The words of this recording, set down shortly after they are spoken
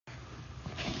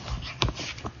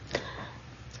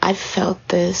I've felt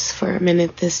this for a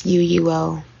minute, this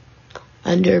UUO,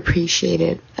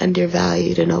 underappreciated,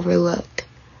 undervalued, and overlooked.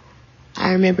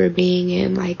 I remember being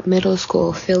in like middle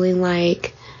school feeling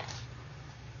like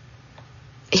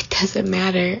it doesn't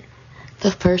matter.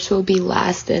 The first will be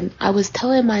last. And I was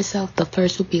telling myself the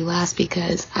first will be last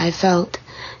because I felt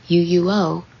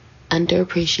UUO,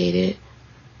 underappreciated,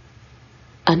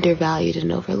 undervalued,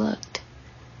 and overlooked.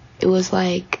 It was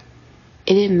like,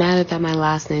 it didn't matter that my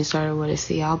last name started with a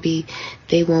C.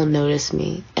 They won't notice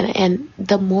me. And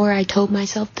the more I told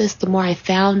myself this, the more I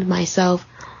found myself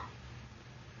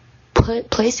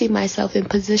placing myself in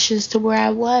positions to where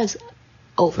I was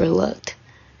overlooked,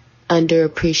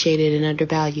 underappreciated, and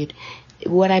undervalued.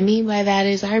 What I mean by that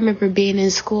is I remember being in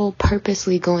school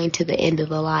purposely going to the end of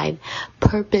the line,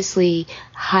 purposely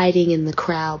hiding in the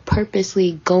crowd,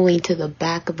 purposely going to the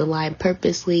back of the line,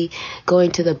 purposely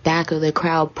going to the back of the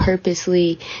crowd,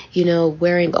 purposely,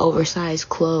 wearing oversized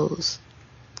clothes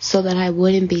so that I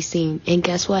wouldn't be seen. And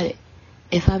guess what?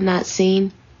 If I'm not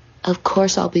seen, of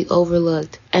course I'll be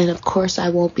overlooked, and of course I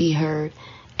won't be heard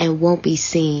and won't be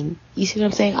seen. You see what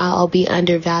I'm saying? I'll be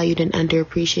undervalued and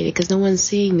underappreciated because no one's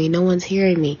seeing me, no one's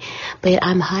hearing me, but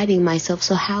I'm hiding myself,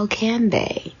 so how can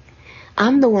they?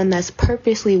 I'm the one that's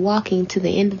purposely walking to the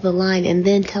end of the line and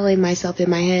then telling myself in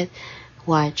my head,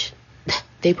 watch,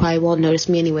 they probably won't notice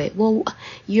me anyway. Well,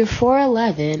 you're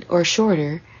 4'11" or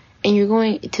shorter, and you're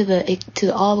going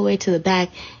to all the way to the back,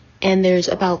 and there's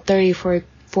about 30,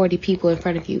 40 people in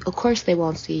front of you. Of course they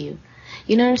won't see you.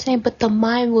 You know what I'm saying? But the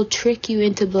mind will trick you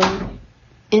into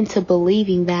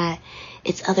believing that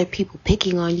it's other people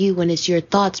picking on you when it's your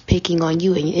thoughts picking on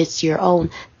you, and it's your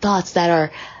own thoughts that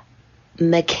are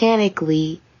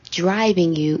mechanically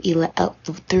driving you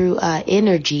through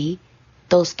energy.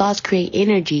 Those thoughts create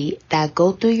energy that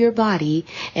go through your body,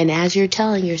 and as you're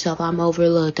telling yourself, I'm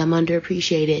overlooked, I'm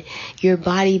underappreciated, your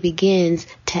body begins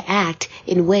to act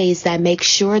in ways that make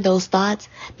sure those thoughts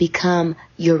become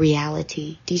your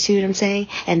reality. Do you see what I'm saying?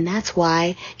 And that's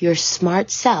why your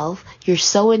smart self, you're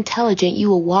so intelligent, you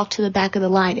will walk to the back of the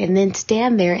line and then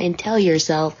stand there and tell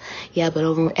yourself, yeah, but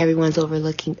everyone is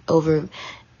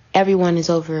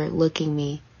overlooking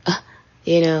me.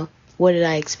 What did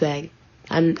I expect?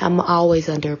 I'm always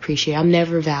underappreciated. I'm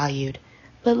never valued.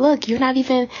 But look, you're not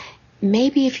even,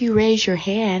 maybe if you raise your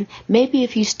hand, maybe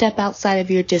if you step outside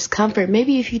of your discomfort,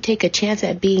 maybe if you take a chance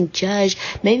at being judged,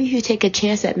 maybe if you take a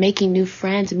chance at making new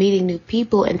friends, meeting new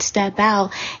people, and step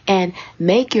out and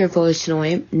make your voice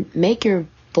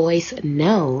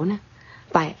known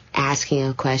by asking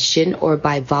a question or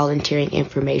by volunteering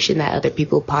information that other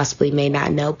people possibly may not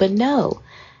know, but no.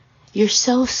 You're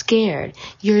so scared.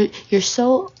 You're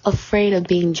so afraid of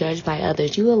being judged by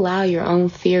others. You allow your own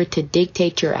fear to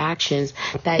dictate your actions,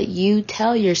 that you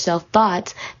tell yourself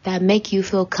thoughts that make you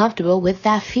feel comfortable with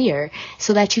that fear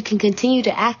so that you can continue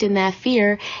to act in that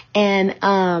fear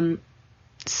and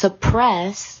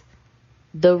suppress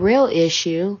the real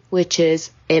issue, which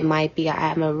is, it might be,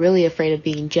 I'm really afraid of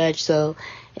being judged, so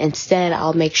instead,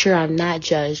 I'll make sure I'm not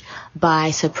judged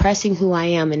by suppressing who I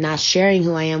am and not sharing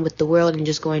who I am with the world and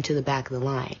just going to the back of the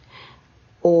line.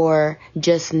 Or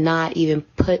just not even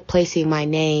placing my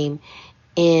name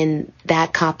in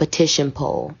that competition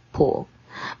pool.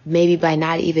 Maybe by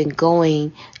not even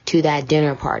going to that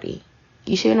dinner party.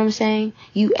 You see what I'm saying?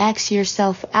 You X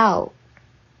yourself out.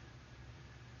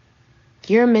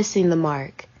 You're missing the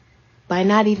mark by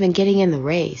not even getting in the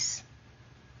race.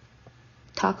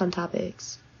 Talk on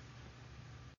topics.